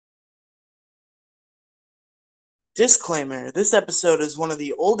Disclaimer, this episode is one of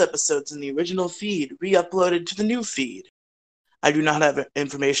the old episodes in the original feed, re-uploaded to the new feed. I do not have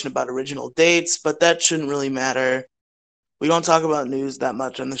information about original dates, but that shouldn't really matter. We don't talk about news that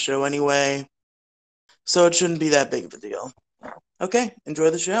much on the show anyway, so it shouldn't be that big of a deal. Okay, enjoy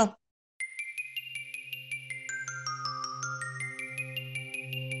the show.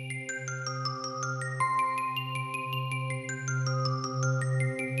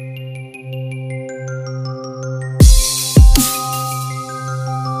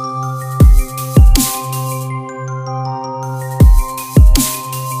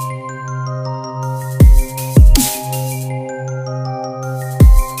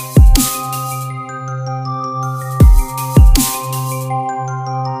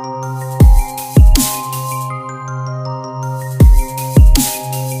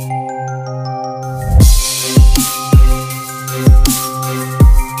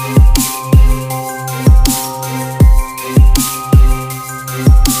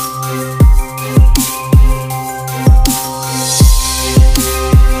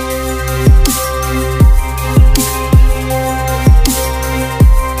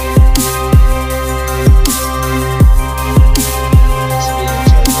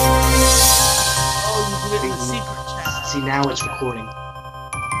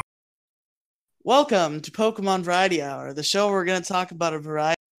 Welcome to Pokemon Variety Hour, the show where we're going to talk about a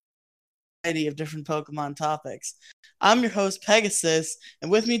variety of different Pokemon topics. I'm your host, Pegasus, and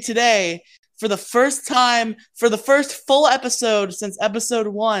with me today, for the first full episode since episode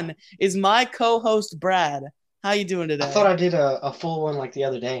 1, is my co-host, Brad. How you doing today? I thought I did a full one like the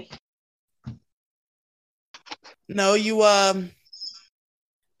other day. No, the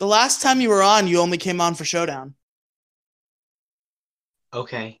last time you were on, you only came on for Showdown.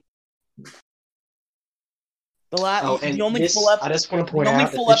 Okay. The only full episodes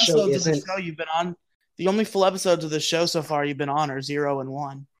of the show you've been on. The only full episodes of the show so far you've been on are 0 and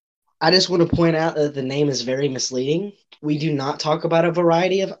 1. I just want to point out that the name is very misleading. We do not talk about a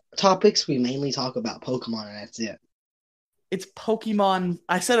variety of topics. We mainly talk about Pokemon, and that's it. It's Pokemon.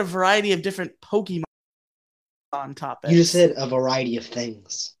 I said a variety of different Pokemon topics. You just said a variety of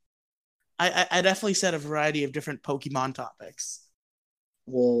things. I definitely said a variety of different Pokemon topics.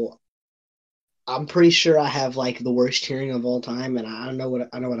 Well, I'm pretty sure I have like the worst hearing of all time, and I know what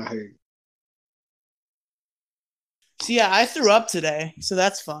I heard. So yeah, I threw up today, so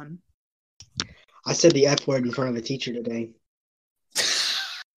that's fun. I said the F word in front of a teacher today.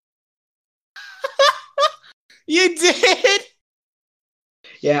 You did?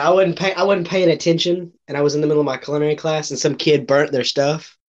 Yeah, I wasn't paying attention, and I was in the middle of my culinary class, and some kid burnt their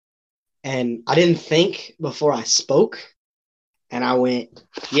stuff, and I didn't think before I spoke. And I went,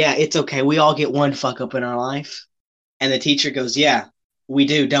 yeah, it's okay. We all get one fuck up in our life. And the teacher goes, yeah, we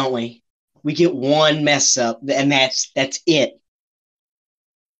do, don't we? We get one mess up, and that's it.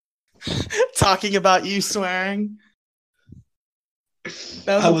 Talking about you swearing.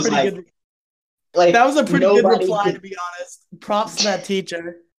 That was a pretty good reply, to be honest. Props to that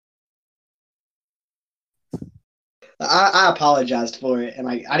teacher. I apologized for it, and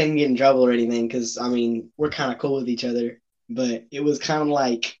I didn't get in trouble or anything because, I mean, we're kind of cool with each other. But it was kind of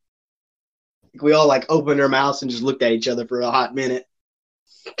like we all like opened our mouths and just looked at each other for a hot minute.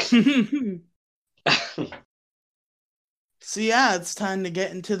 So yeah, it's time to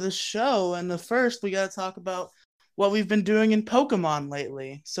get into the show. And first, we got to talk about what we've been doing in Pokemon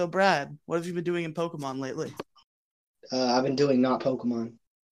lately. So Brad, what have you been doing in Pokemon lately? I've been doing not Pokemon.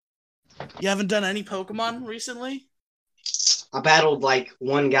 You haven't done any Pokemon recently? I battled like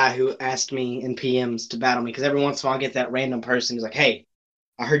one guy who asked me in PMs to battle me because every once in a while I get that random person who's like, hey,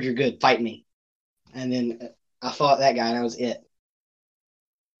 I heard you're good, fight me. And then I fought that guy and that was it.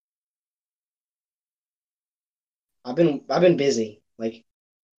 I've been busy. Like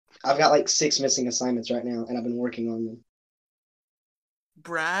I've got like 6 missing assignments right now and I've been working on them.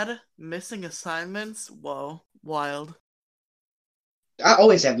 Brad, missing assignments? Whoa, wild. I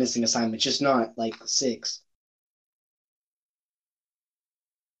always have missing assignments, just not like 6.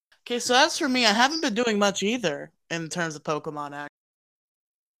 Okay, so as for me, I haven't been doing much either in terms of Pokemon act.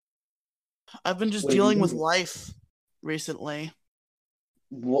 I've been just dealing with life recently.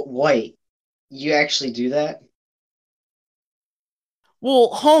 Wait, you actually do that? Well,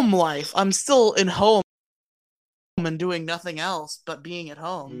 home life. I'm still in home and doing nothing else but being at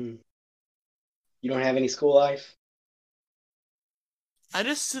home. You don't have any school life? I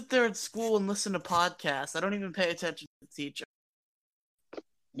just sit there at school and listen to podcasts. I don't even pay attention to the teacher.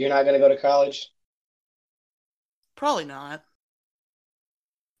 You're not going to go to college? Probably not.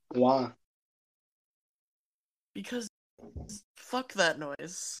 Why? Because fuck that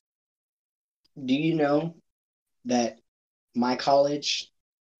noise. Do you know that my college,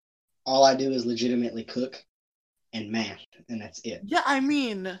 all I do is legitimately cook and math, and that's it. Yeah, I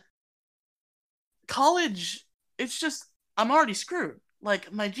mean, college, it's just, I'm already screwed.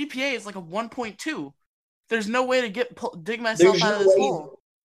 Like, my GPA is like a 1.2. There's no way to dig myself out of this hole.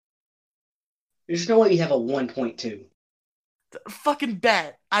 There's no way you have a 1.2. Fucking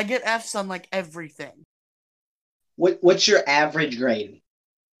bet. I get Fs on like everything. What's your average grade?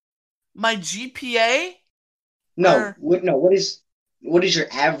 My GPA? No, what is your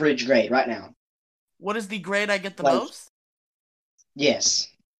average grade right now? What is the grade I get the most? Yes.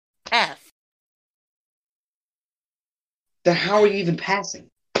 F. Then how are you even passing?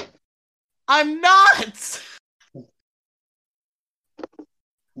 I'm not!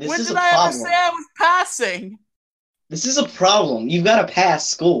 When did I ever say I was passing? This is a problem. You've got to pass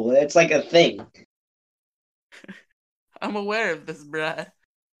school. It's like a thing. I'm aware of this, Brad.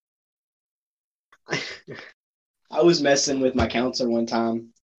 I was messing with my counselor one time,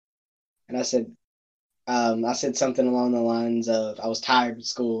 and I said something along the lines of I was tired of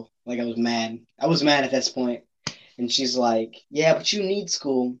school. Like, I was mad. I was mad at this point. And she's like, yeah, but you need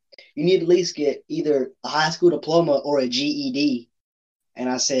school. You need to at least get either a high school diploma or a GED. And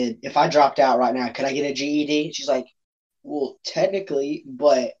I said, if I dropped out right now, could I get a GED? She's like, well, technically,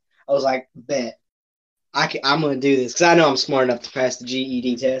 but I was like, bet. I'm going to do this because I know I'm smart enough to pass the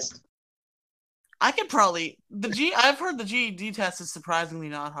GED test. I could probably I've heard the GED test is surprisingly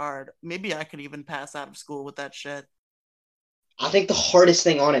not hard. Maybe I could even pass out of school with that shit. I think the hardest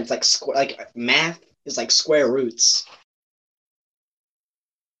thing on it is like math is like square roots.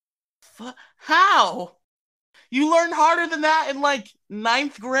 How? You learn harder than that in like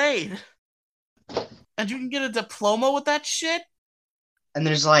 9th grade. And you can get a diploma with that shit? And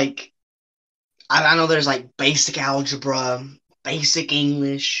there's like, I know there's like basic algebra, basic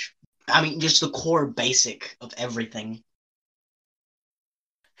English. I mean, just the core basic of everything.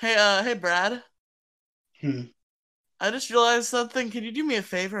 Hey, Brad. I just realized something. Can you do me a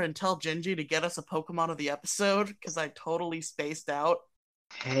favor and tell Gingy to get us a Pokemon of the episode? Because I totally spaced out.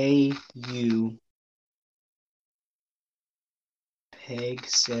 Hey, you. Peg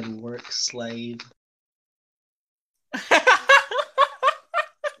said work slave.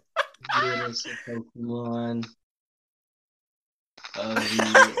 Get us a Pokemon of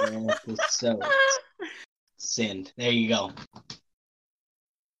the episode. Send. There you go.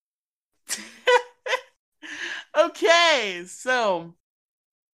 Okay, so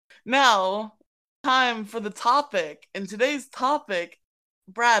now time for the topic. And today's topic,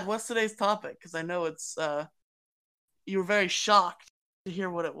 Brad, what's today's topic? Because I know it's you were very shocked to hear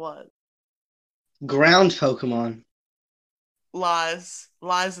what it was. Ground Pokemon. Lies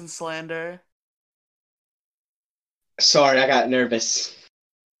and slander. Sorry, I got nervous.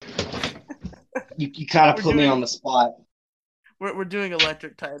 you kind of put me on the spot. We're doing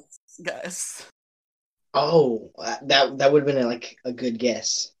electric types, guys. Oh, that would have been like a good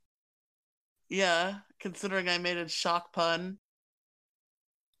guess. Yeah, considering I made a shock pun.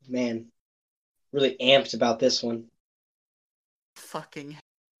 Man, really amped about this one. Fucking.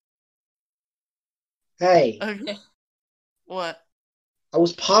 Hey. Okay. What? I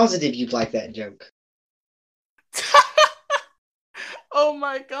was positive you'd like that joke. Oh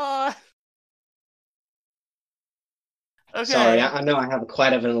my god. Okay. Sorry, I know I have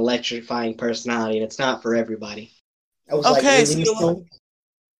quite of an electrifying personality, and it's not for everybody. I was Okay,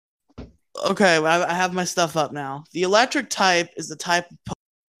 I have my stuff up now. The electric type is the type of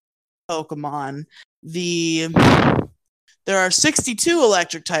Pokemon. There are 62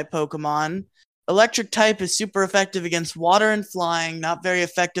 electric type Pokemon. Electric type is super effective against water and flying, not very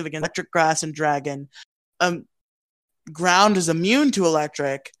effective against electric, grass, and dragon. Ground is immune to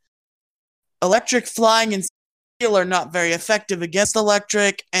electric. Electric, flying, and steel are not very effective against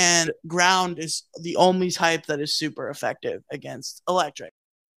electric, and ground is the only type that is super effective against electric.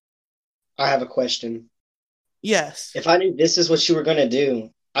 I have a question. Yes. If I knew this is what you were going to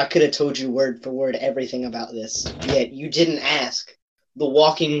do, I could have told you word for word everything about this. Yet you didn't ask the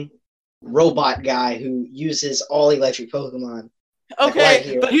walking robot guy who uses all electric Pokemon.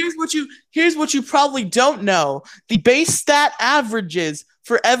 Okay, but here's what you probably don't know. The base stat averages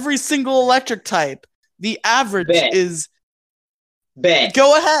for every single electric type. The average is... Bet.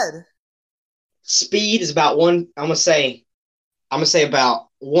 Go ahead. Speed is about I'm gonna say about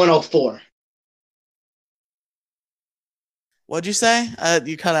 104. What'd you say?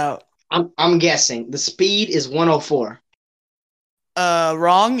 You cut out. I'm guessing. The speed is 104.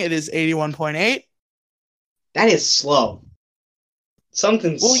 Wrong. It is 81.8. That is slow.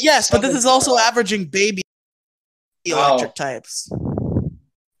 Well, yes, but this is also averaging baby electric types.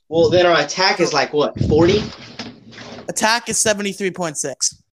 Well, then our attack is like what, 40? Attack is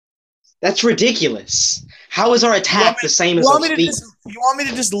 73.6. That's ridiculous. How is our attack the same as our speed? You want me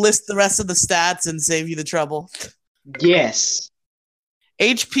to just list the rest of the stats and save you the trouble? Yes.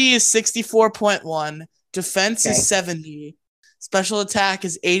 HP is 64.1. Defense is 70. Special attack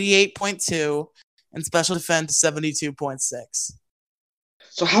is 88.2. And special defense is 72.6.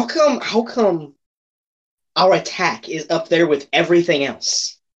 So how come our attack is up there with everything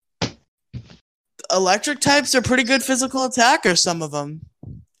else? Electric types are pretty good physical attackers, some of them.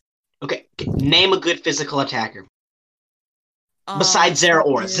 Okay, name a good physical attacker. Besides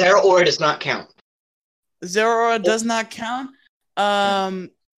Zeraora. Zeraora does not count. Zeraora does not count?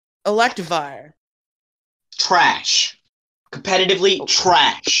 Electivire. Trash. Competitively,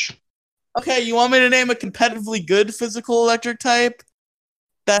 trash. Okay, you want me to name a competitively good physical electric type?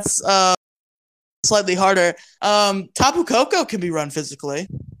 That's slightly harder. Tapu Koko can be run physically.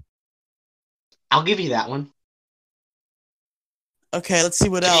 I'll give you that one. Okay, let's see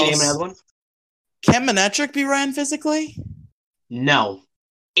what else. Can you name another one? Can Manectric be run physically? No.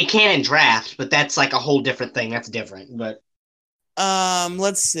 It can in draft, but that's like a whole different thing. That's different, but...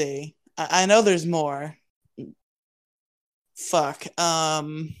 let's see. I know there's more. Fuck.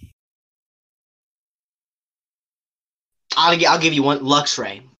 I'll give you one.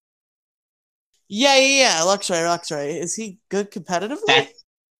 Luxray. Yeah. Luxray. Is he good competitively?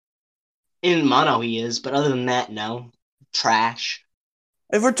 In mono, he is, but other than that, no. Trash.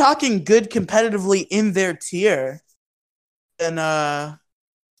 If we're talking good competitively in their tier, then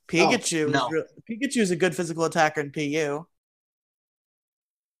Pikachu. No. Pikachu is a good physical attacker in PU.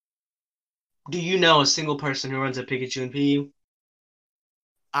 Do you know a single person who runs a Pikachu in PU?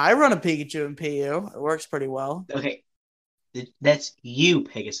 I run a Pikachu in PU. It works pretty well. Okay. That's you,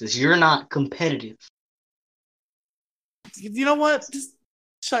 Pegasus. You're not competitive. You know what? Just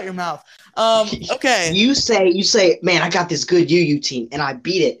shut your mouth. Okay. You say, man, I got this good UU team, and I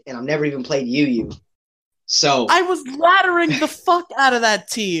beat it, and I've never even played UU. So I was laddering the fuck out of that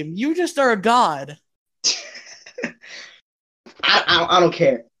team. You just are a god. I don't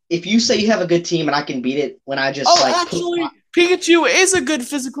care. If you say you have a good team and I can beat it when I just actually, Pikachu is a good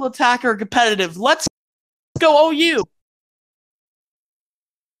physical attacker, competitive. Let's go OU.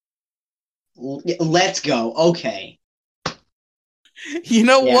 Let's go. Okay. You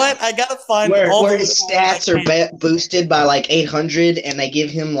know what? I gotta find where his stats are boosted by like 800, and they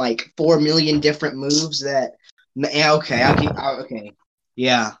give him like 4 million different moves. That okay,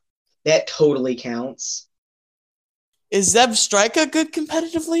 yeah, that totally counts. Is Zebstrika good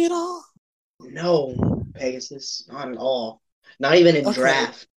competitively at all? No, Pegasus, not at all. Not even in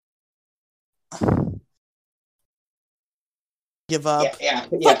draft. Give up. Yeah,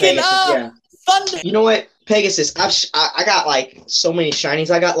 fucking Pegasus, up. Thunder. You know what, Pegasus? I got like so many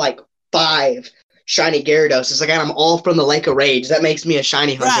shinies. I got like 5 shiny Gyarados. I got them all from the Lake of Rage. That makes me a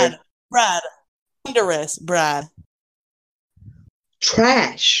shiny hunter. Brad. Thunderous, Brad.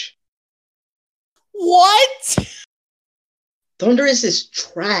 Trash. What? Thunderous is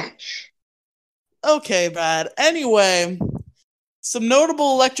trash. Okay, Brad. Anyway, some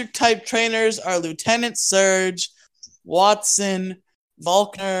notable electric type trainers are Lieutenant Surge, Watson,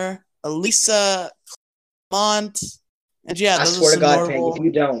 Volkner, Elisa, Clement, and I swear to God, Peg, if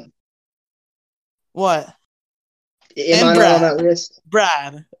you don't. What? Am I not on that list?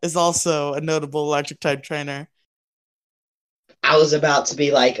 Brad is also a notable electric type trainer. I was about to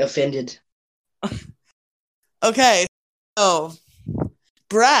be like offended. Okay, so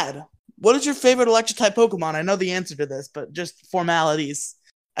Brad, what is your favorite electric type Pokemon? I know the answer to this, but just formalities.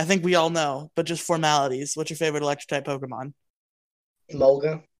 I think we all know, but just formalities. What's your favorite electric type Pokemon?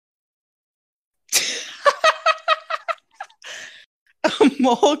 Emolga.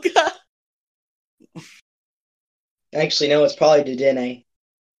 Emolga? Actually, no, it's probably Dedenne.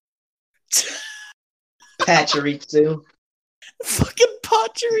 Pachirisu. Fucking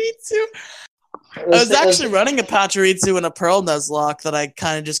Pachirisu. I was actually running a Pachirisu and a Pearl Nuzlocke that I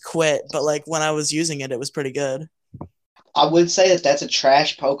kind of just quit, but like when I was using it, it was pretty good. I would say that that's a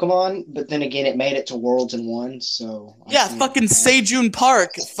trash Pokemon, but then again, it made it to Worlds in 1, so... Yeah, fucking Sejun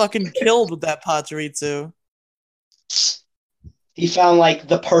Park fucking killed with that Pachirisu. He found, like,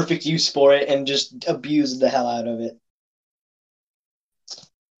 the perfect use for it and just abused the hell out of it.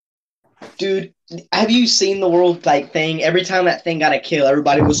 Dude, have you seen the World, like, thing? Every time that thing got a kill,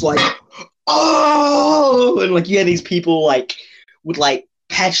 everybody was like, oh! And, like, you had these people, like, with, like,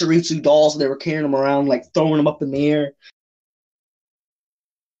 Pachirisu dolls, and they were carrying them around, like, throwing them up in the air.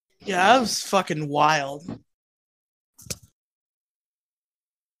 Yeah, that was fucking wild.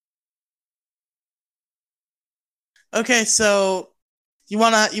 Okay, so You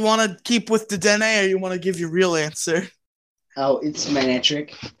wanna keep with Dedenne, or you wanna give your real answer? Oh, it's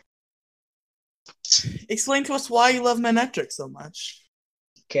Manectric. Explain to us why you love Manectric so much.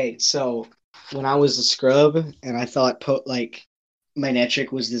 Okay, so when I was a scrub and I thought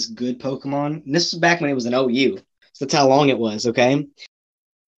Manectric was this good Pokemon, and this was back when it was an OU, so that's how long it was. Okay,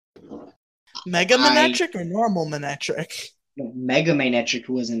 Mega Manectric or normal Manectric? Mega Manectric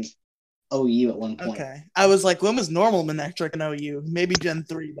was an OU at one point. Okay, I was like, when was normal Manectric an OU? Maybe Gen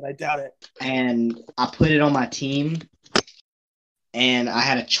 3, but I doubt it. And I put it on my team, and I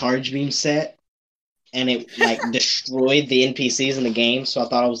had a Charge Beam set, and it like destroyed the NPCs in the game. So I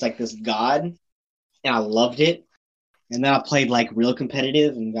thought I was like this god, and I loved it. And then I played like real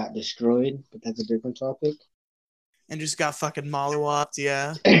competitive and got destroyed, but that's a different topic. And just got fucking mollywopped,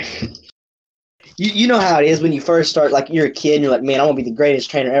 yeah. You know how it is when you first start, like you're a kid and you're like, man, I want to be the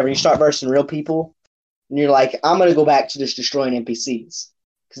greatest trainer ever. You start versing real people, and you're like, I'm going to go back to just destroying NPCs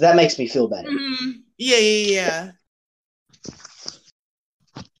because that makes me feel better. Mm-hmm. Yeah.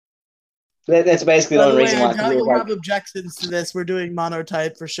 That's basically the only reason why. I doubt you'll have objections to this. We're doing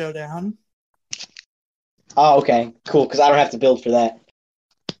monotype for Showdown. Oh, okay. Cool, because I don't have to build for that.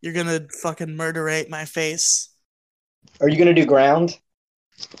 You're going to fucking murderate my face. Are you going to do ground?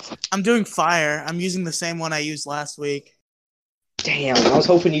 I'm doing fire. I'm using the same one I used last week. Damn, I was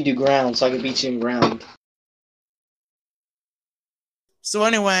hoping you'd do ground so I could beat you in ground. So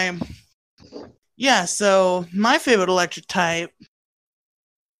anyway, yeah, so my favorite electric type,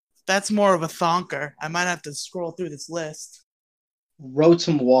 that's more of a thonker. I might have to scroll through this list.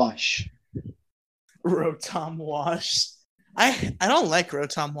 Rotom Wash. Rotom Wash. I don't like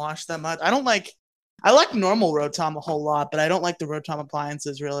Rotom Wash that much. I like normal Rotom a whole lot, but I don't like the Rotom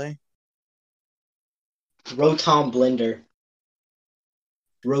appliances, really. Rotom Blender.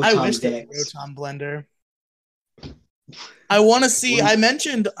 I wish there was Rotom Blender. I want to see, I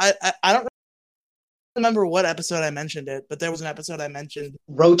mentioned, I don't remember what episode I mentioned it, but there was an episode I mentioned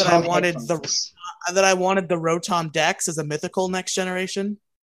Rotom that I wanted the Rotom Dex as a mythical next generation.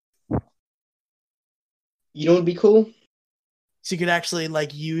 You know what would be cool? So you could actually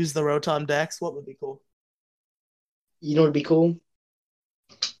like use the Rotom Dex. What would be cool? You know what would be cool?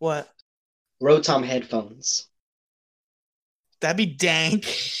 What? Rotom headphones. That'd be dank.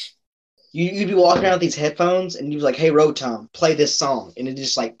 You'd be walking around with these headphones and you'd be like, hey, Rotom, play this song. And it'd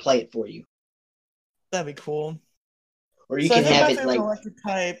just like play it for you. That'd be cool. Or you can have it like. Electric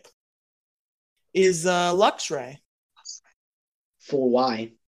type is Luxray. For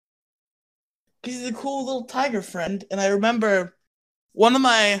why? Because he's a cool little tiger friend. And I remember one of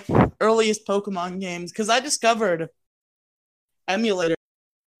my earliest Pokemon games, because I discovered emulators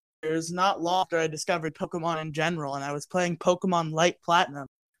not long after I discovered Pokemon in general, and I was playing Pokemon Light Platinum,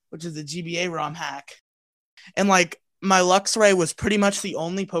 which is a GBA ROM hack. And like my Luxray was pretty much the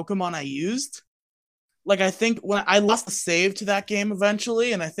only Pokemon I used. Like I think when I lost the save to that game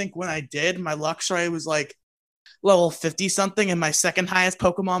eventually, and I think when I did, my Luxray was like level 50 something, and my second highest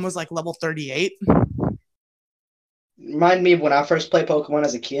Pokemon was like level 38. Remind me of when I first played Pokemon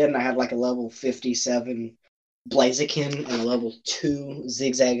as a kid, and I had like a level 57 Blaziken and a level 2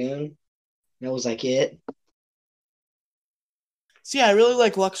 Zigzagoon. That was like it. So yeah, I really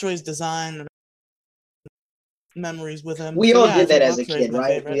like Luxray's design and memories with him. We all did that as a kid,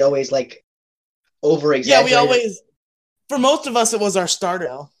 right? Favorite. We always like over-exaggerated. Yeah, we always, for most of us, it was our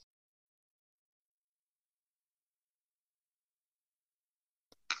starter.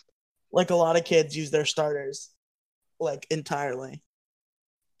 Like a lot of kids use their starters, like entirely.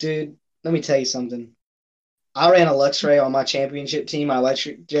 Dude, let me tell you something. I ran a Luxray on my championship team, my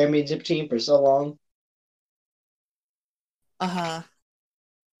electric championship team, for so long. Uh-huh.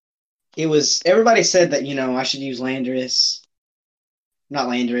 It was, everybody said that, I should use Landorus. Not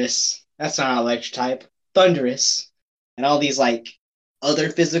Landorus. That's not an electric type. Thundurus. And all these, like, other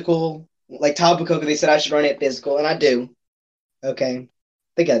physical, like Tapu Koko, they said I should run it physical, and I do. Okay. I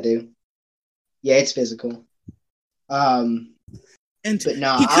think I do. Yeah, it's physical. And but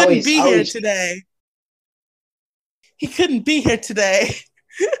no, he couldn't be here today. He couldn't be here today.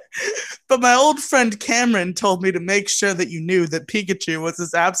 But my old friend Cameron told me to make sure that you knew that Pikachu was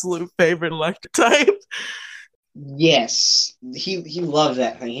his absolute favorite electric type. Yes. He loved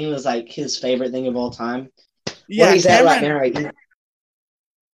that thing. He was like his favorite thing of all time. Yeah, where he's at right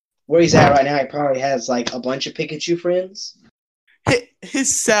now, he probably has like a bunch of Pikachu friends.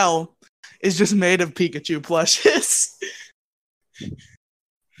 His cell is just made of Pikachu plushes.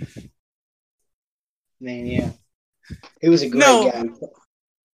 Man, yeah. He was a great guy.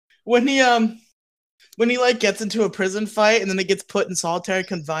 When he when he like gets into a prison fight and then he gets put in solitary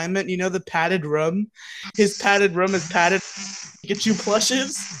confinement, you know the padded room? His padded room is padded Pikachu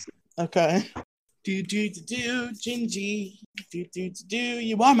plushes. Okay. Do do do do Gingy. Do do do do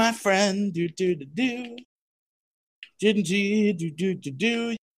you are my friend. Do do do do Gingy. Do do do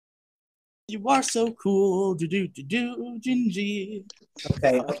do you are so cool. Do do do do Gingy.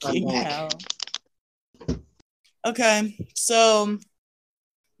 Okay, Fucking I'm back. hell. Okay, so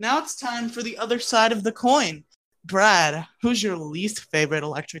now it's time for the other side of the coin. Brad, who's your least favorite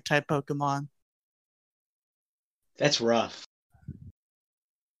electric type Pokemon? That's rough.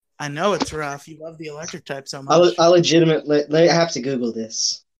 I know it's rough. You love the electric type so much. I legitimately I have to Google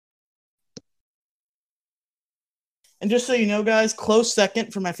this. And just so you know, guys, close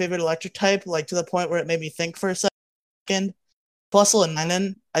second for my favorite electric type, like to the point where it made me think for a second. Plusle and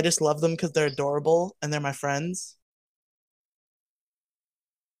Minun, I just love them because they're adorable and they're my friends.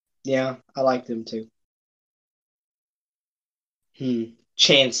 Yeah, I like them too.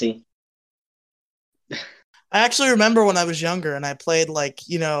 Chansey. I actually remember when I was younger and I played like,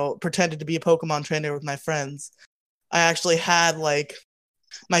 you know, pretended to be a Pokemon trainer with my friends. I actually had like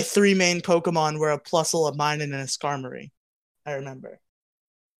my 3 main Pokemon were a Plusle, a Minun, and a Skarmory. I remember.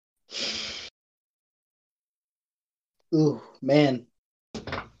 Ooh, man.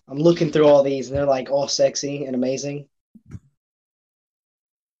 I'm looking through all these and they're like all sexy and amazing.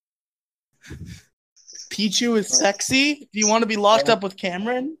 Pichu is sexy. Do you want to be locked up with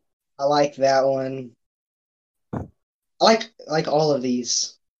Cameron? I like that one. I like all of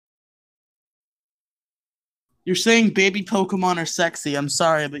these. You're saying baby Pokemon are sexy. I'm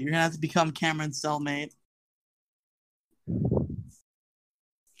sorry, but you're gonna have to become Cameron's cellmate.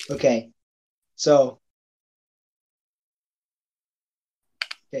 Okay. So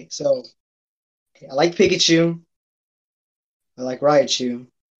I like Pikachu. I like Raichu.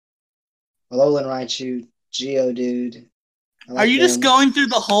 Alolan Raichu, Geodude. Are you just going through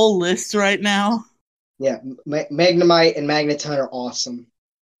the whole list right now? Yeah, Magnemite and Magneton are awesome.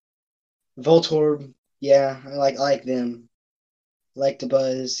 Voltorb, yeah, I like them.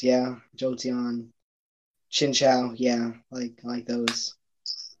 Electabuzz, yeah. Jolteon, Chinchou, yeah, I like those.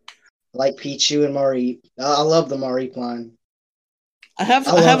 I like Pichu and Mareep. I love the Mareep line. I have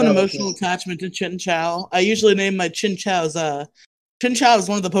an emotional attachment to Chinchou. I usually name my Chinchous. Chinchou is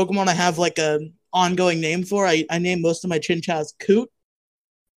one of the Pokemon I have like a ongoing name for. I name most of my Chinchous Coot.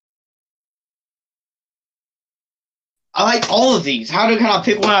 I like all of these. Can I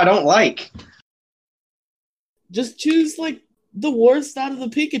pick one I don't like? Just choose like the worst out of the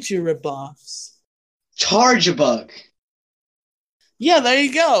Pikachu ripoffs. Charjabug. Yeah, there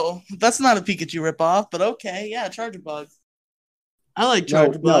you go. That's not a Pikachu ripoff, but okay, yeah, Charjabug. I like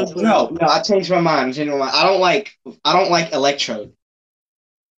Charjabug. No, I changed my mind. I don't like Electrode.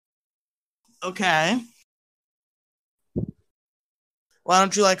 Okay. Why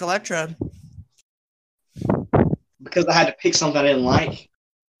don't you like Electrode? Because I had to pick something I didn't like.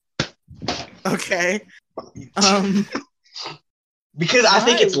 Okay. Because I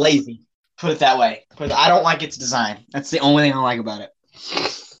think it's lazy. Put it that way. Because I don't like its design. That's the only thing I like about it.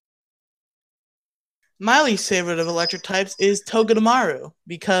 My least favorite of electric types is Togedemaru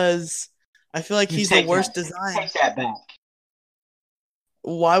because I feel like he's the worst design. Take that back.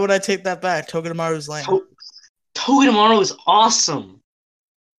 Why would I take that back? Togedemaru's lame. Togedemaru is awesome.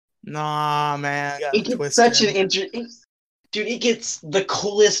 Nah, man. It gets such an interesting... Dude, it gets the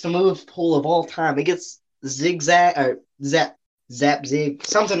coolest move pool of all time. It gets zigzag or zap zig,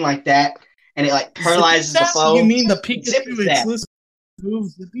 something like that, and it like paralyzes the foe. You mean the Pikachu exclusive move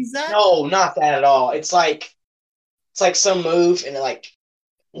Zippy Zap? No, not that at all. It's like some move and it like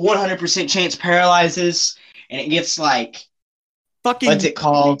 100% chance paralyzes, and it gets like fucking what's it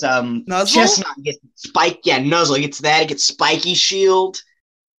called? Nuzzle? Chestnut gets spike. Yeah, Nuzzle. It gets that. It gets Spiky Shield,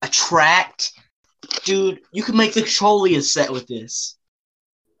 Attract. Dude, you can make the Trolley set with this.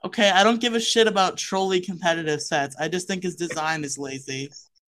 Okay, I don't give a shit about Trolley competitive sets. I just think his design is lazy.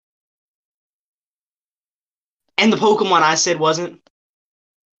 And the Pokemon I said wasn't.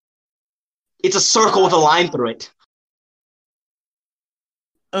 It's a circle with a line through it.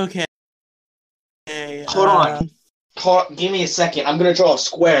 Okay. Hold on. Give me a second. I'm gonna draw a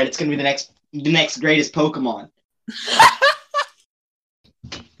square, and it's gonna be the next greatest Pokemon.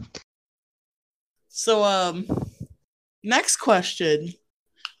 So, next question.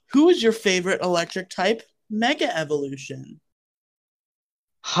 Who is your favorite electric type Mega Evolution?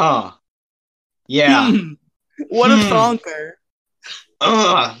 Huh. Yeah. What a thonker.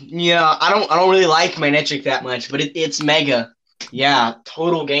 Yeah, I don't really like Manectric that much, but it's Mega. Yeah,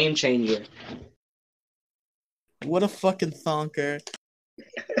 total game changer. What a fucking thonker.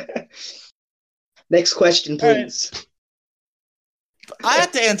 Next question, All right. please. I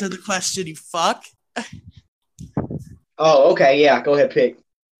have to answer the question, you fuck. Oh, okay. Yeah, go ahead, pick.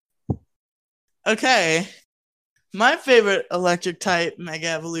 Okay. My favorite electric type Mega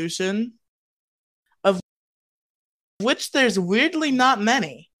Evolution, of which there's weirdly not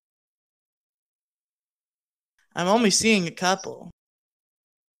many. I'm only seeing a couple.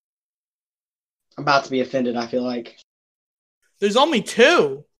 I'm about to be offended, I feel like. There's only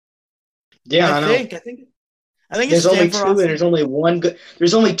two. Yeah, I know. I think There's it's only two, and there's only one good.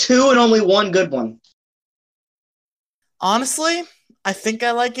 There's only two and only one good one. Honestly, I think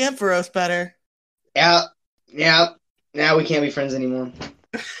I like Ampharos better. Yeah. Now we can't be friends anymore.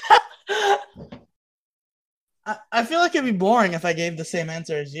 I feel like it'd be boring if I gave the same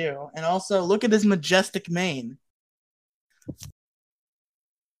answer as you. And also, look at his majestic mane.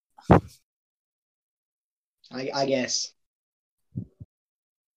 I guess.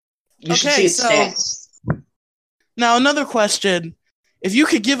 You should Okay, see its so stats. now another question. If you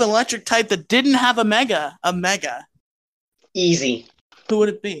could give an electric type that didn't have a mega, Easy. who would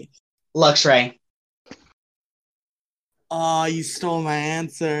it be? Luxray. Oh, you stole my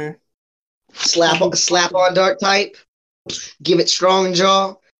answer. Slap on dark type. Give it strong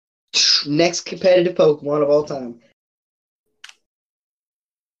jaw. Next competitive Pokemon of all time.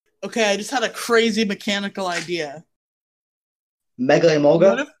 Okay, I just had a crazy mechanical idea. Mega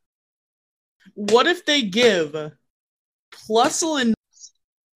Emolga. What if they give Plusle and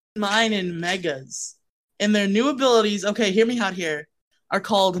Mine and Megas, and their new abilities, okay, hear me out here, are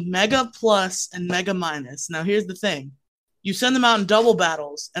called Mega Plus and Mega Minus. Now here's the thing. You send them out in double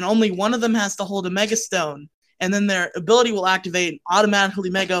battles, and only one of them has to hold a Mega Stone, and then their ability will activate and automatically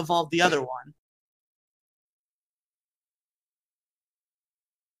Mega Evolve the other one.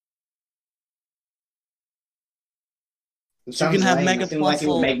 So you can have Mega Plus. Like it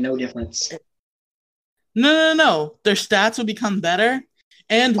would make no difference. No. Their stats would become better,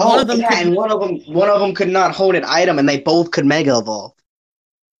 and one of them could not hold an item, and they both could Mega Evolve.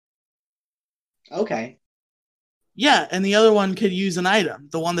 Okay. Yeah, and the other one could use an item,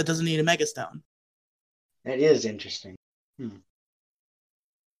 the one that doesn't need a Mega Stone. That is interesting. I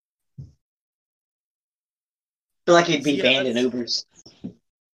feel like it'd be banned in Ubers.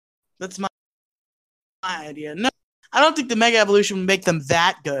 That's my idea. No, I don't think the Mega Evolution would make them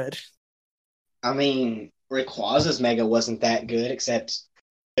that good. I mean, Rayquaza's Mega wasn't that good, except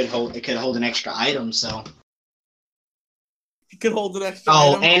it could hold an extra item, so. It could hold an extra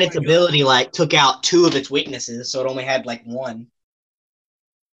item. And its ability, took out two of its weaknesses, so it only had, one.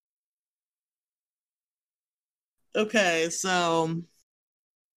 Okay, so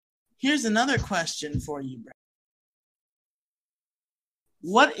here's another question for you, Brad.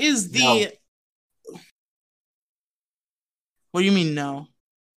 What is the... No. What do you mean, no?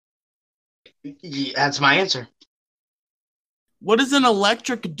 Yeah, that's my answer. What is an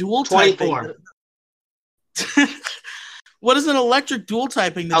electric dual 24. Typing? What is an electric dual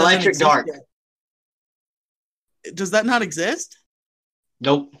typing that Electric Dark. Yet? Does that not exist?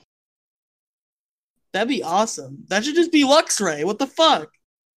 Nope. That'd be awesome. That should just be Luxray. What the fuck?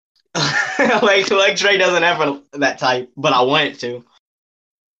 Luxray doesn't have that type, but I want it to.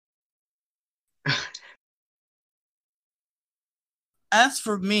 As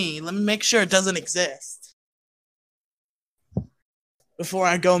for me, let me make sure it doesn't exist before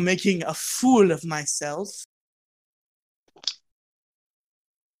I go making a fool of myself.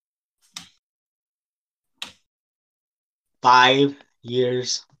 "5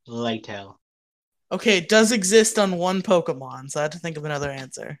 years later." Okay, it does exist on one Pokemon, so I had to think of another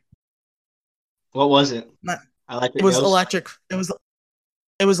answer. What was it? It was electric. It was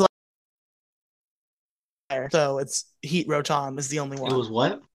fire. So it's Heat Rotom is the only one. It was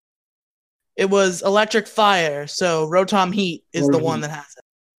what? It was electric fire. So Rotom Heat is the one that has it.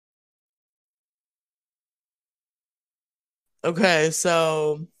 Okay,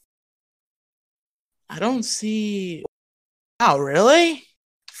 so I don't see. Wow, really?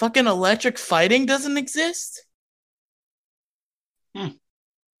 Fucking electric fighting doesn't exist? I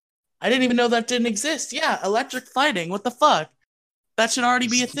didn't even know that didn't exist. Yeah, electric fighting. What the fuck? That should already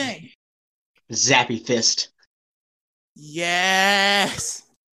be a thing. Zappy Fist. Yes.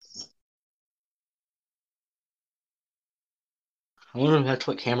 I wonder if that's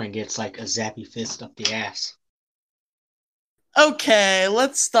what Cameron gets, a Zappy Fist up the ass. Okay,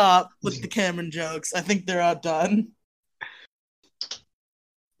 let's stop with the Cameron jokes. I think they're outdone.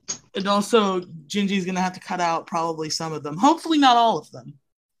 And also, Gingy's gonna have to cut out probably some of them. Hopefully not all of them.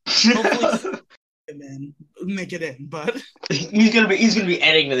 Hopefully him in, make it in, but he's gonna be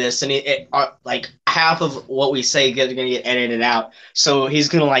editing this, and like half of what we say is gonna get edited out. So he's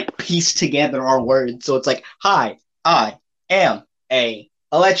gonna like piece together our words. So it's like, hi, I am a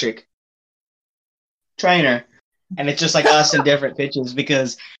electric trainer, and it's just like us in different pitches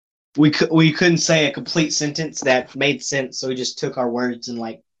because we couldn't say a complete sentence that made sense. So we just took our words and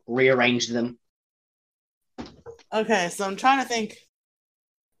like rearranged them. Okay, so I'm trying to think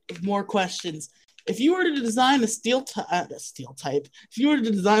of more questions. If you were to design a steel type, if you were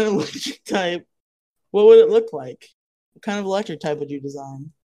to design an electric type, what would it look like? What kind of electric type would you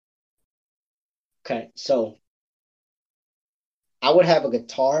design? Okay, so I would have a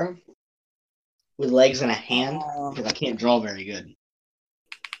guitar with legs and a hand because I can't draw very good.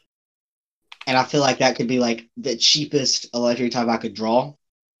 And I feel like that could be like the cheapest electric type I could draw.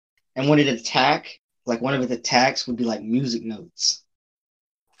 And when it attack, like one of its attacks would be like music notes.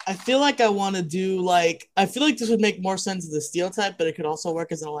 I feel like I want to do like, I feel like this would make more sense as a steel type, but it could also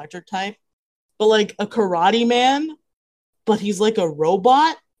work as an electric type. But like a karate man, but he's like a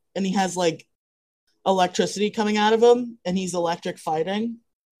robot and he has like electricity coming out of him and he's electric fighting.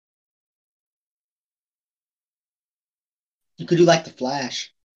 You could do like the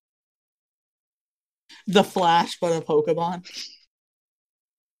Flash. The Flash, but a Pokemon.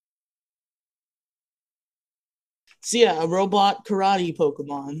 So yeah, a robot karate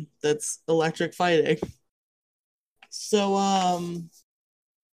Pokemon that's electric fighting. So,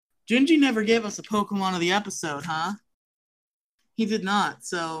 Gingy never gave us a Pokemon of the episode, huh? He did not.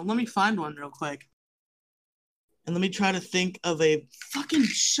 So let me find one real quick. And let me try to think of a fucking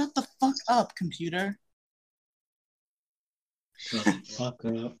shut the fuck up, computer. Shut the fuck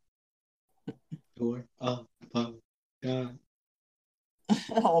up. You're a God.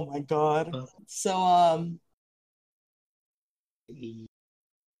 Oh my god. So, you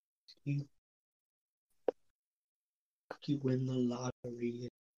win the lottery.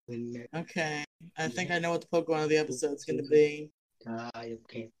 Okay, I think I know what the Pokemon of the episode is going to be.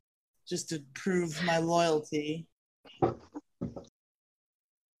 Okay. Just to prove my loyalty.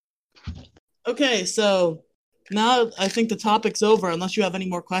 Okay, so now I think the topic's over unless you have any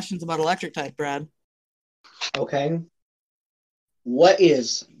more questions about electric type, Brad. Okay. What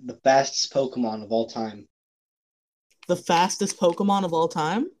is the fastest Pokemon of all time? The fastest Pokemon of all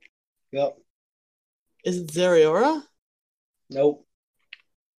time? Yep. Is it Zeraora? Nope.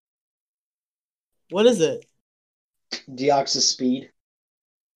 What is it? Deoxys Speed.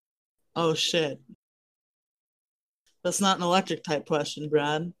 Oh shit. That's not an electric type question,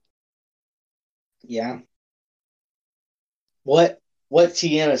 Brad. Yeah. What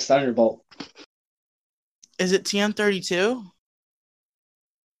TM is Thunderbolt? Is it TM32?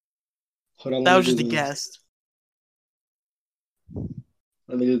 Hold on. That was just a guess.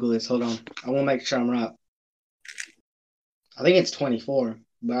 Let me Google this. Hold on. I want to make sure I'm right. I think it's 24,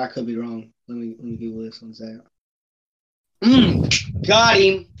 but I could be wrong. Let me Google this one second. Got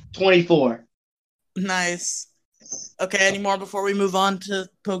him. 24. Nice. Okay, any more before we move on to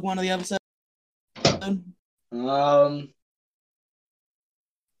Pokemon of the episode?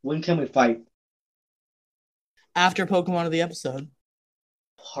 When can we fight? After Pokemon of the episode.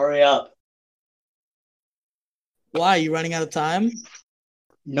 Hurry up. Why? You running out of time?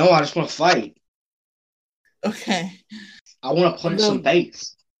 No, I just want to fight. Okay. I want to punch some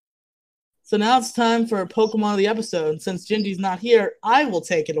face. So now it's time for Pokemon of the episode. Since Gingy's not here, I will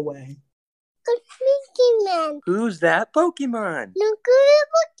take it away. Pokemon. Who's that Pokemon? Look at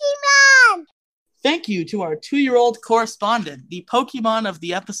Pokemon. Thank you to our 2-year-old correspondent. The Pokemon of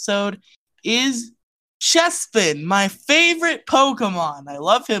the episode is Chespin, my favorite Pokemon. I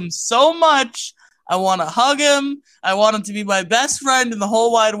love him so much. I want to hug him. I want him to be my best friend in the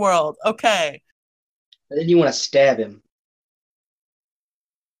whole wide world. Okay. And then you want to stab him.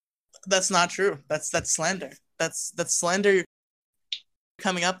 That's not true. That's slander. That's slander you're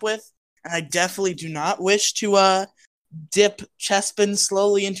coming up with. And I definitely do not wish to dip Chespin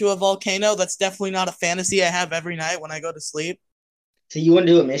slowly into a volcano. That's definitely not a fantasy I have every night when I go to sleep. So you want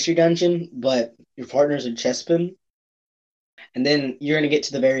to do a mystery dungeon, but your partner's a Chespin, and then you're gonna get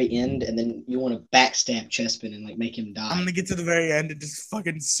to the very end, and then you want to backstab Chespin and like make him die. I'm gonna get to the very end and just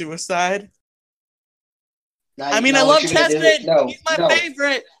fucking suicide. No, I mean, I love Chespin. No, he's my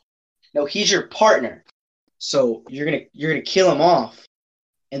favorite. No, he's your partner. So you're gonna kill him off,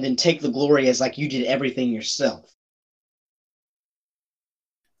 and then take the glory as like you did everything yourself.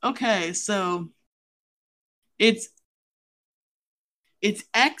 Okay, so it's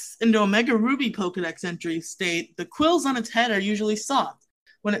X and Omega Ruby Pokedex entries state the quills on its head are usually soft.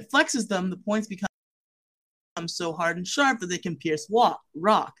 When it flexes them, the points become so hard and sharp that they can pierce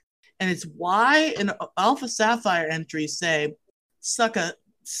rock. And it's why an Alpha Sapphire entries say, such a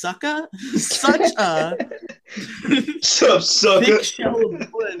thick shell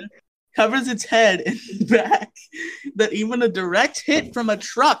of wood covers its head and back that even a direct hit from a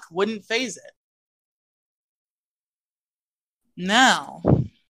truck wouldn't phase it. Now,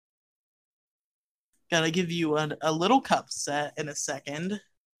 gotta give you a little cup set in a second.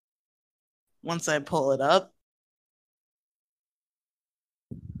 Once I pull it up.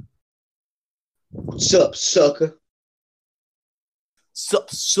 What's up, sucker? Sup,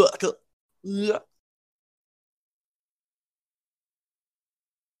 sucker. Yeah.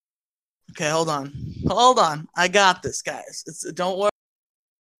 Okay, hold on. I got this, guys. Don't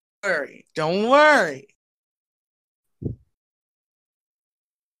worry. Don't worry.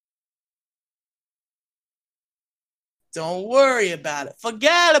 Don't worry about it.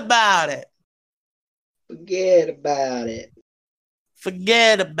 Forget about it. Forget about it.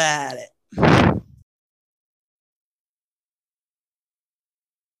 Forget about it.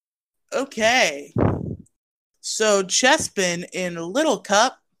 Okay. So Chespin in Little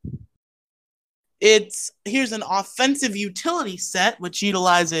Cup. Here's an offensive utility set which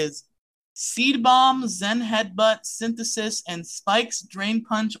utilizes Seed Bomb, Zen Headbutt, Synthesis, and Spikes, Drain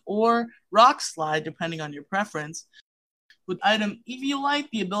Punch, or Rock Slide, depending on your preference. With item Eviolite,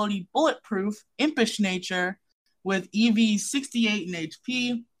 the ability Bulletproof, Impish Nature, with EV 68 in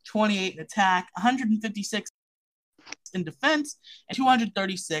HP, 28 in attack, 156 in defense, and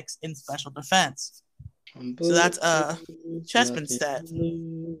 236 in special defense. So that's Chespin set.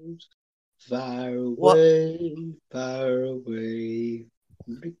 Far away, far away.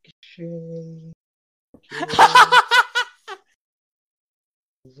 Are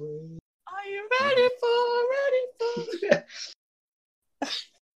you ready for?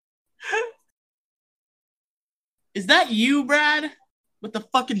 Is that you, Brad? With the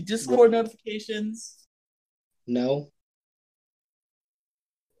fucking Discord notifications? No.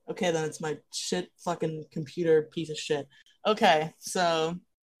 Okay, then it's my shit fucking computer piece of shit. Okay, so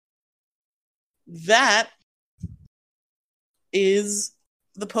that is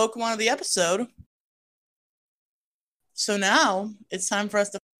the Pokemon of the episode. So now it's time for us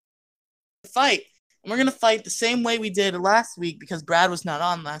to fight. And we're going to fight the same way we did last week because Brad was not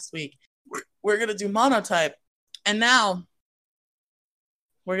on last week. We're going to do Monotype. And now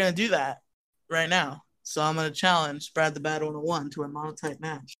we're going to do that right now. So I'm going to challenge Brad the Bad 101 to a Monotype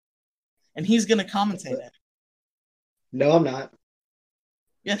match. And he's going to commentate it. No, I'm not.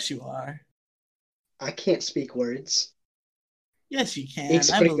 Yes, you are. I can't speak words. Yes, you can. Ik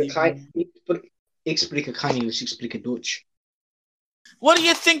spreek I geen Engels, ik spreek Dutch. What do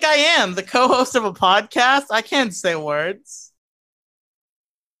you think I am? The co-host of a podcast? I can't say words.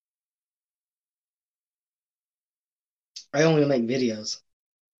 I only make videos.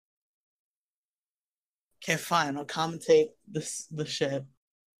 Okay, fine. I'll commentate the shit.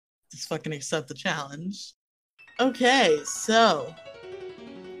 Just fucking accept the challenge. Okay, so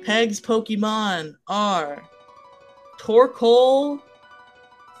Peg's Pokemon are Torkoal,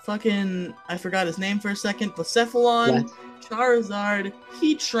 fucking, I forgot his name for a second, Blacephalon, Charizard,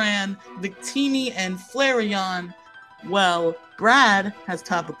 Heatran, Victini, and Flareon. Well, Brad has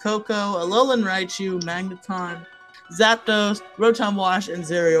Tapu Koko, Alolan Raichu, Magneton, Zapdos, Rotom Wash, and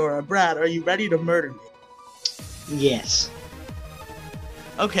Zeraora. Brad, are you ready to murder me? Yes.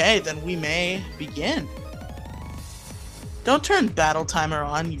 Okay, then we may begin. Don't turn battle timer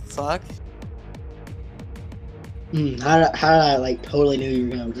on, you fuck. How did I totally knew you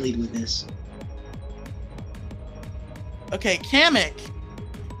were gonna lead with this? Okay, Kamek,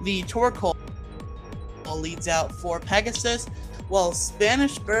 the Torkoal, leads out for Pegasus, while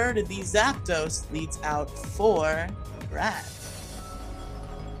Spanish Bird, the Zapdos, leads out for Brad.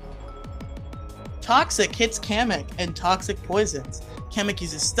 Toxic hits Kamek and Toxic poisons. Kamek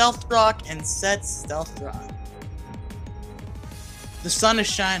uses Stealth Rock and sets Stealth Rock. The sun is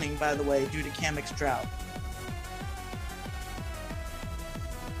shining, by the way, due to Kamek's drought.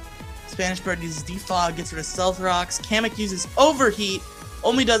 Spanish Bird uses Defog, gets rid of Stealth Rocks. Kamek uses Overheat,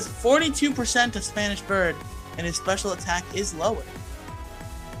 only does 42% to Spanish Bird, and his special attack is lowered.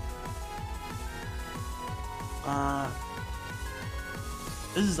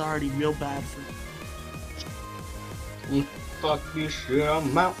 This is already real bad for me. Fuck you, shit,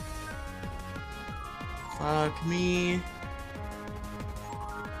 I'm out. Fuck me.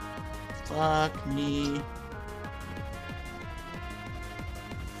 Fuck me.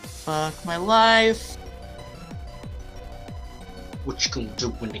 Fuck my life. What you gonna do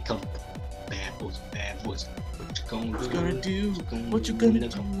when they come? Bad boys, bad boys. What you gonna do? What you gonna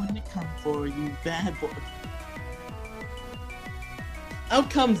do when they come for you, bad boy? Out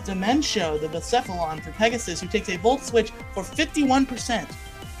comes Dementio, the Bucephalon for Pegasus, who takes a Volt Switch for 51%.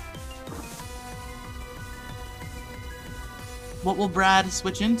 What will Brad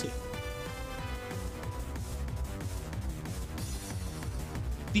switch into?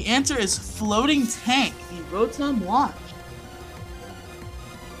 The answer is Floating Tank, the Rotom launch.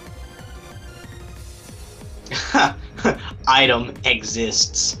 Item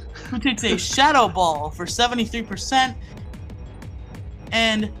exists. Who takes a Shadow Ball for 73%.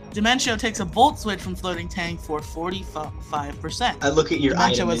 And Dementio takes a Volt Switch from Floating Tank for 45%. I look at your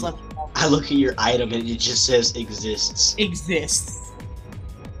Dementio item. is left. I look at your item and it just says exists. Exists.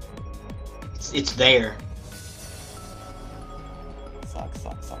 It's there. Fuck.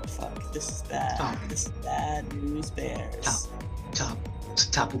 This is bad. Top. This is bad news, Bears.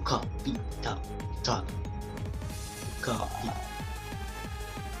 Tapu coffee. Top. Coffee.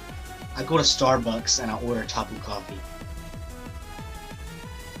 I go to Starbucks and I order Tapu coffee.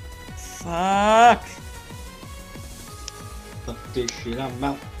 Fuck. Fuck this shit, I'm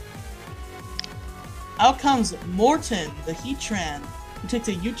out. Out comes Morton, the Heatran, who takes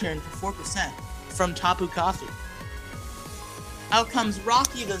a U-turn for 4% from Tapu Coffee. Out comes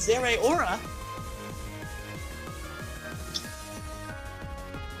Rocky, the Zeraora.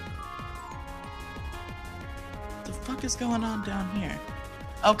 What the fuck is going on down here?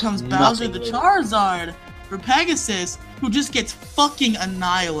 Out comes Bowser, the Charizard for Pegasus, who just gets fucking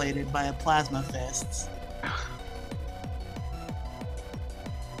annihilated by a Plasma Fist.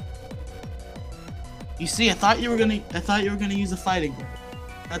 You see, I thought you were gonna use a fighting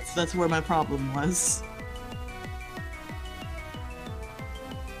bird. That's where my problem was.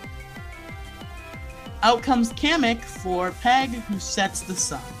 Out comes Kamek for Peg, who sets the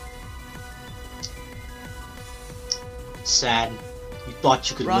sun. Sad. You thought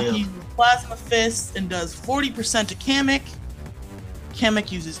you could Rocky live. uses Plasma Fist and does 40% to Kamek.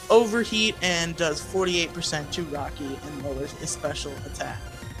 Kamek uses Overheat and does 48% to Rocky and lowers his special attack.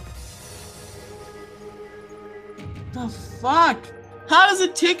 The fuck? How does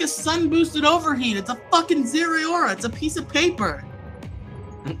it take a sun-boosted Overheat? It's a fucking Zeraora. It's a piece of paper.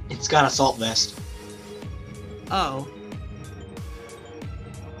 It's got Assault Vest. Oh.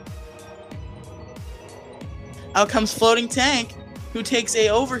 Out comes Floating Tank, who takes a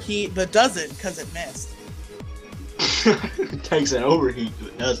Overheat but doesn't because it missed. It takes an Overheat,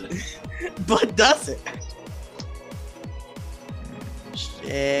 but doesn't. But doesn't.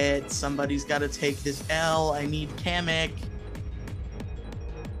 Shit, somebody's gotta take this L. I need Kamek.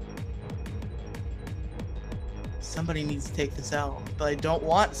 Somebody needs to take this L, but I don't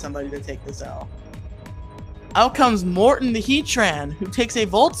want somebody to take this L. Out comes Morton the Heatran, who takes a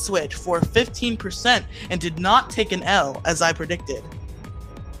Volt Switch for 15% and did not take an L, as I predicted.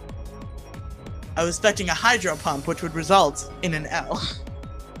 I was expecting a Hydro Pump, which would result in an L.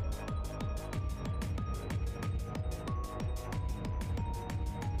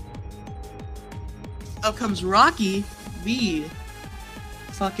 Out comes Rocky, the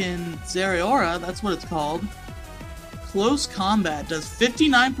fucking Zeraora, that's what it's called. Close Combat does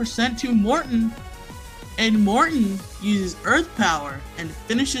 59% to Morton, and Morton uses Earth Power and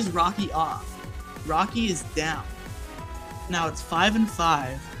finishes Rocky off. Rocky is down. Now it's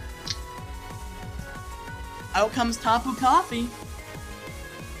 5-5. Out comes Tapu Coffee,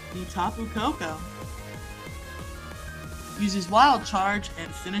 the Tapu Koko. Uses Wild Charge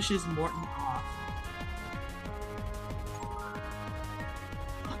and finishes Morton off.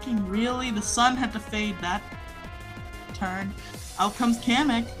 Fucking really? The sun had to fade that turn. Out comes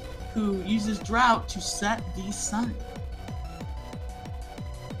Kamek, who uses Drought to set the sun.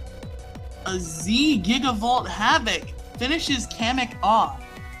 A Z Gigavolt Havoc finishes Kamek off.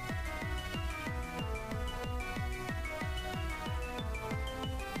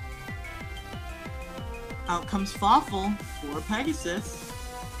 Out comes Fawful for Pegasus.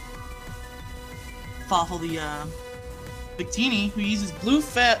 Fawful the Victini, who uses Blue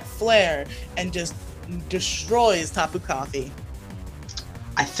Flare and just destroys Tapu Coffee.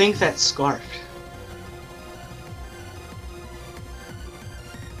 I think that's Scarf.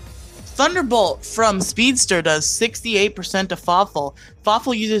 Thunderbolt from Speedster does 68% to Fawful.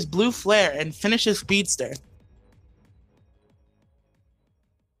 Fawful uses Blue Flare and finishes Speedster.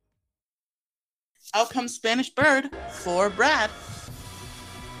 Out comes Spanish Bird for Brad.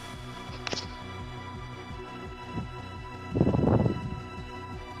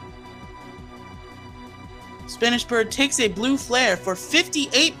 Spanish Bird takes a Blue Flare for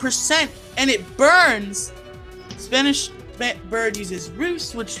 58% and it burns. Spanish Bird uses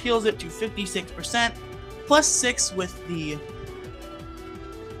Roost, which heals it to 56%, plus 6 with the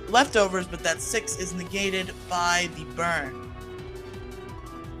leftovers, but that 6 is negated by the burn.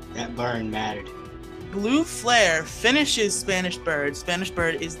 That burn mattered. Blue flare finishes Spanish Bird. Spanish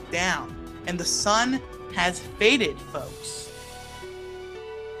Bird is down. And the sun has faded, folks.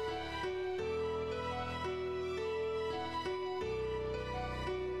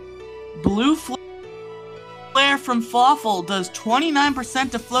 Blue flare from Fawful does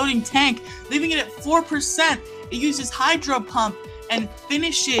 29% to floating tank, leaving it at 4%. It uses hydro pump and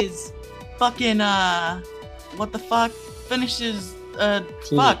finishes fucking what the fuck? Finishes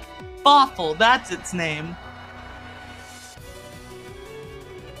fuck. Fawful, that's its name.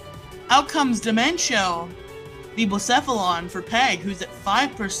 Out comes Dementio, the Blacephalon for Peg, who's at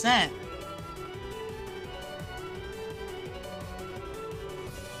 5%.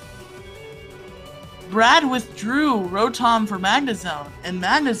 Brad withdrew Rotom for Magnezone, and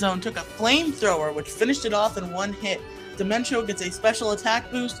Magnezone took a Flamethrower, which finished it off in one hit. Dementio gets a special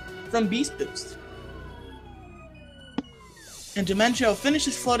attack boost from Beast Boost. And Dementio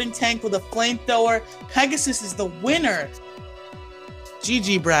finishes Floating Tank with a Flamethrower. Pegasus is the winner.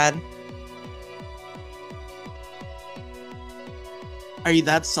 GG, Brad. Are you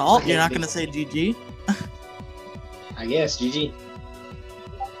that salt? You're not gonna say GG? I guess, GG.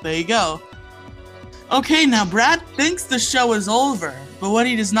 There you go. Okay, now Brad thinks the show is over, but what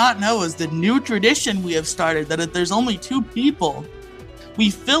he does not know is the new tradition we have started, that if there's only 2 people, we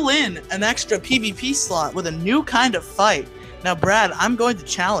fill in an extra PvP slot with a new kind of fight. Now, Brad, I'm going to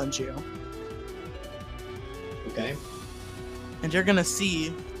challenge you. Okay. And you're gonna see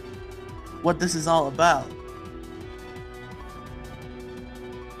what this is all about.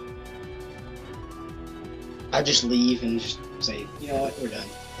 I just leave and just say, you know what, we're done.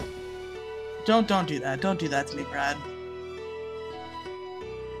 Don't do that. Don't do that to me, Brad.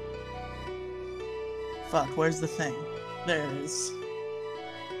 Fuck, where's the thing? There it is.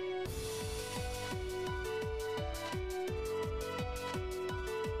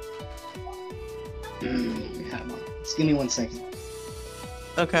 Just give me 1 second.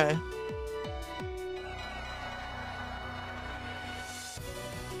 Okay.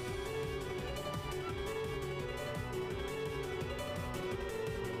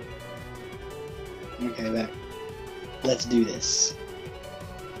 Okay, back. Let's do this.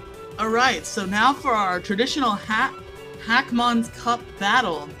 Alright, so now for our traditional Hackmon's Cup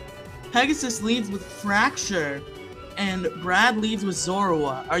battle. Pegasus leads with Fracture, and Brad leads with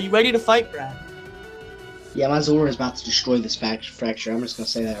Zorua. Are you ready to fight, Brad? Yeah, my Zorua is about to destroy this Fracture. I'm just gonna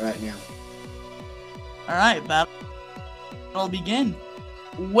say that right now. Alright, battle begin.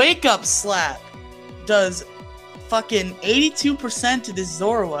 Wake Up Slap does fucking 82% to this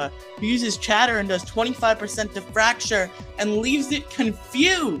Zorua, who uses Chatter and does 25% to Fracture and leaves it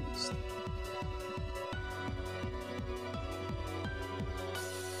confused.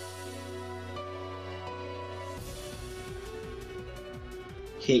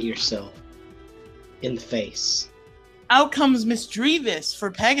 Hit yourself in the face. Out comes Misdreavus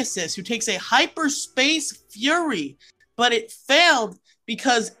for Pegasus, who takes a Hyperspace Fury, but it failed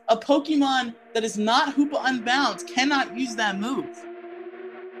because a Pokemon that is not Hoopa Unbound cannot use that move.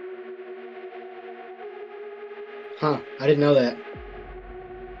 Huh, I didn't know that.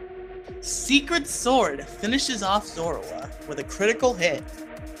 Secret Sword finishes off Zorua with a critical hit.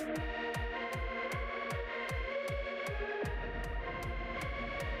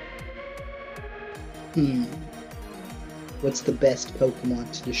 What's the best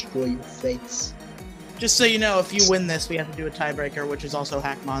Pokemon to destroy your face? Just so you know, if you win this, we have to do a tiebreaker, which is also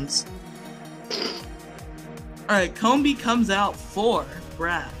Hackmon's. Alright, Combee comes out for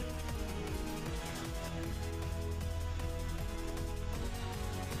Brad.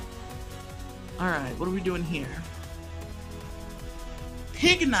 Alright, what are we doing here?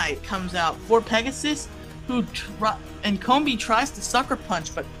 Pignite comes out for Pegasus, and Combee tries to Sucker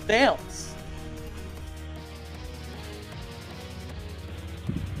Punch, but fails.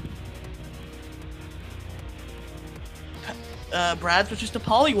 Brad switches to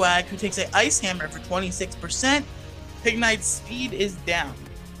Poliwag, who takes a Ice Hammer for 26%. Pignite's speed is down.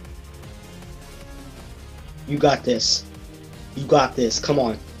 You got this. You got this. Come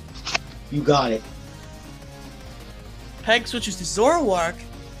on. You got it. Peg switches to Zoroark,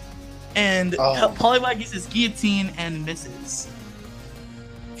 and Poliwag uses Guillotine and misses.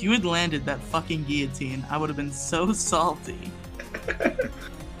 If you had landed that fucking Guillotine, I would have been so salty.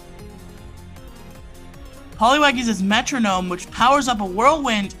 Poliwag uses Metronome, which powers up a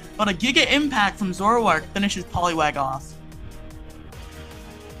Whirlwind, but a Giga Impact from Zoroark finishes Poliwag off.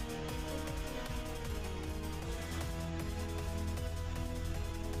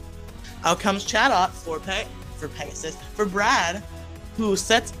 Out comes Chatot for Pegasus, for Brad, who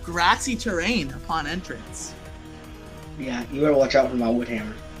sets Grassy Terrain upon entrance. Yeah, you better watch out for my Wood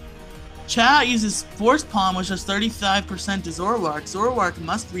Hammer. Chatot uses Force Palm, which does 35% to Zoroark. Zoroark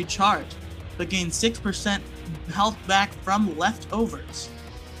must recharge, but gains 6% health back from leftovers.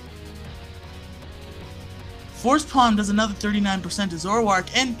 Force Palm does another 39% to Zoroark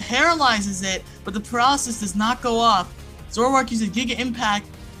and paralyzes it, but the paralysis does not go off. Zoroark uses Giga Impact,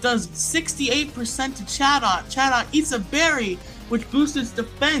 does 68% to Chatot. Chatot eats a berry, which boosts its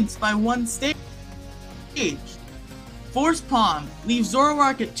defense by 1 stage. Force Palm leaves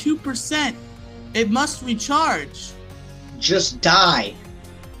Zoroark at 2%. It must recharge. Just die.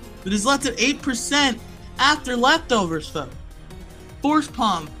 It is left at 8% after leftovers, folks. Force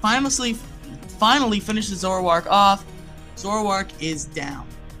Palm finally finishes Zoroark off. Zoroark is down.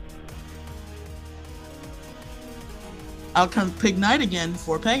 Out comes Pignite again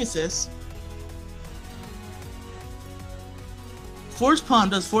for Pegasus. Force Palm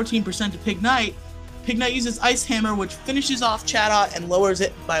does 14% to Pignite. Pignite uses Ice Hammer, which finishes off Chatot and lowers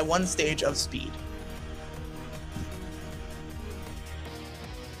it by 1 stage of speed.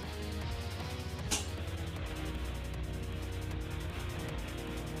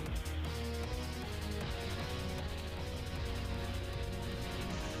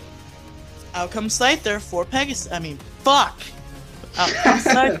 Out comes Scyther for Pegasus. Fuck! Out comes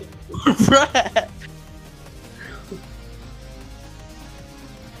Scyther for Brad.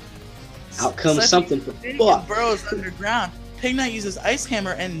 Out comes something for Dig fuck. and burrows underground. Pignite uses Ice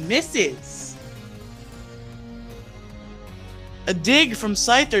Hammer and misses. A dig from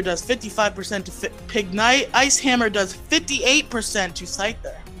Scyther does 55% to Pignite. Ice Hammer does 58% to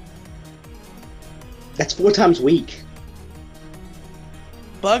Scyther. That's 4 times weak.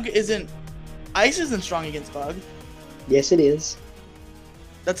 Ice isn't strong against Bug. Yes, it is.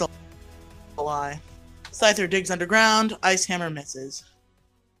 That's a lie. Scyther digs underground. Ice Hammer misses.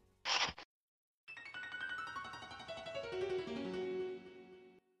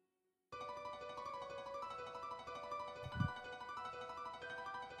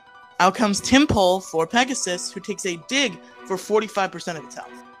 Out comes Tympole for Pegasus, who takes a dig for 45% of its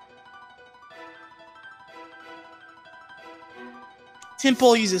health.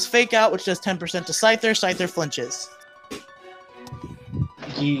 Tympole uses Fake Out, which does 10% to Scyther. Scyther flinches.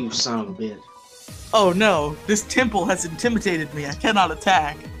 You son of a bitch. Oh no, this Tympole has intimidated me. I cannot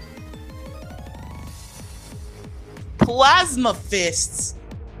attack. Plasma Fists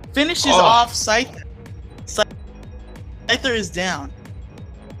finishes off Scyther. Scyther is down.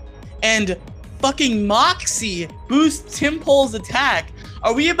 And fucking Moxie boosts Tympole's attack.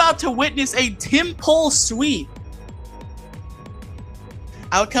 Are we about to witness a Tympole sweep?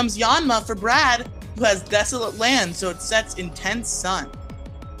 Out comes Yanma for Brad, who has Desolate Land, so it sets Intense Sun.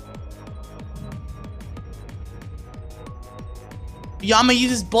 Yanma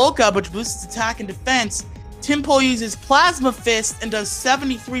uses Bulk Up, which boosts its attack and defense. Tympole uses Plasma Fist and does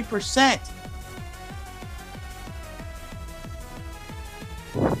 73%.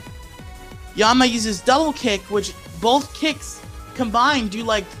 Yanma uses Double Kick, which both kicks combined do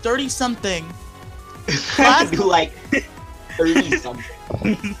like 30-something. Do like 30-something.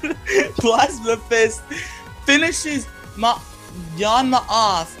 Plasma Fist finishes Yanma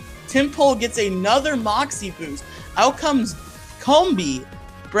off. Tympole gets another Moxie boost. Out comes Combee,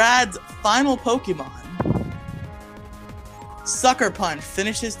 Brad's final Pokemon. Sucker Punch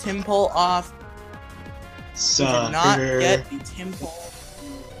finishes Tympole off. Sucker. Did not get the Tympole.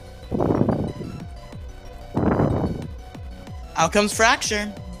 Out comes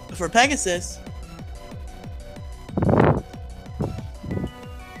Fracture for Pegasus.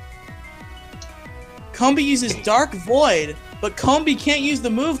 Combee uses Dark Void, but Combee can't use the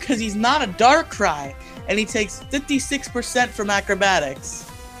move because he's not a Darkrai, and he takes 56% from Acrobatics.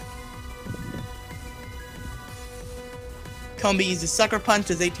 Combee uses Sucker Punch,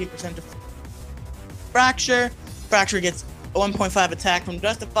 does 18% to Fracture. Fracture gets 1.5 attack from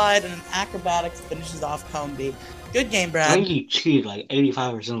Justified, and Acrobatics finishes off Combee. Good game, Brad. I think you cheated like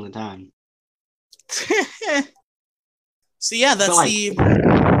 85% of the time. So yeah, that's You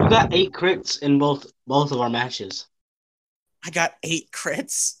got 8 crits in both of our matches. I got 8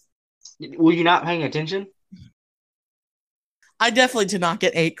 crits. Were you not paying attention? I definitely did not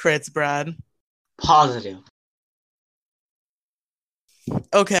get 8 crits, Brad. Positive.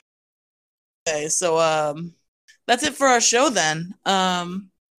 Okay, so that's it for our show then.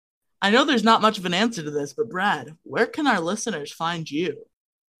 I know there's not much of an answer to this, but Brad, where can our listeners find you?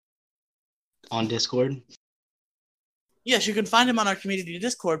 On Discord. Yes, you can find him on our community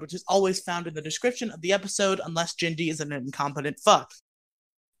Discord, which is always found in the description of the episode, unless Jindy is an incompetent fuck.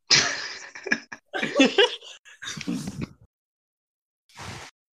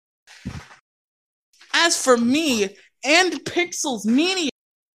 As for me and Pixels Media,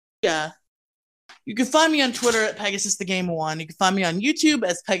 Yeah. You can find me on Twitter at Pegasus the Gamer 1. You can find me on YouTube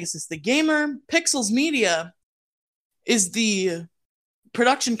as Pegasus the Gamer. Pixels Media is the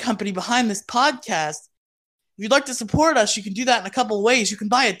production company behind this podcast. If you'd like to support us, you can do that in a couple of ways. You can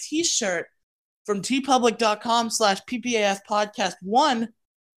buy a t-shirt from tpublic.com/ppafpodcast1,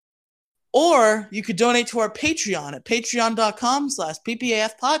 or you could donate to our Patreon at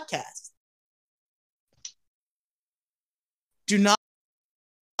patreon.com/ppafpodcast. Do not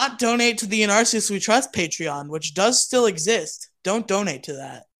donate to the In Arceus We Trust Patreon, which does still exist. Don't donate to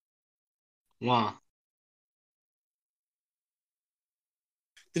that. Wow.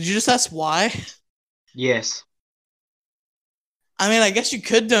 Did you just ask why? Yes. I mean, I guess you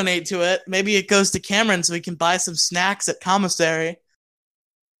could donate to it. Maybe it goes to Cameron so we can buy some snacks at Commissary.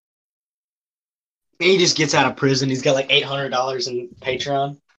 He just gets out of prison. He's got like $800 in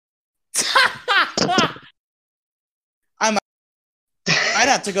Patreon. I'd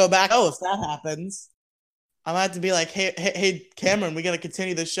have to go back. Oh, if that happens, I might have to be like, hey, Cameron, we got to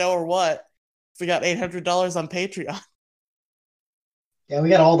continue the show or what? If we got $800 on Patreon. Yeah, we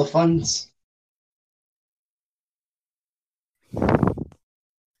got all the funds.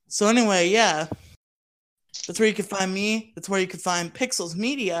 So anyway, yeah. That's where you can find me. That's where you can find Pixels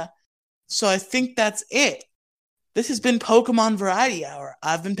Media. So I think that's it. This has been Pokemon Variety Hour.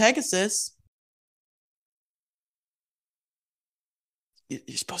 I've been Pegasus.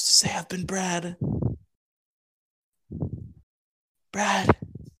 You're supposed to say I've been Brad. Brad,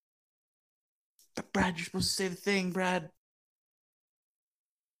 you're supposed to say the thing, Brad.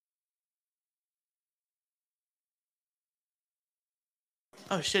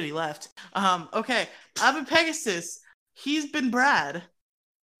 Oh shit, he left. Okay. I've been Pegasus. He's been Brad.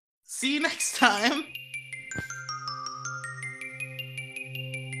 See you next time.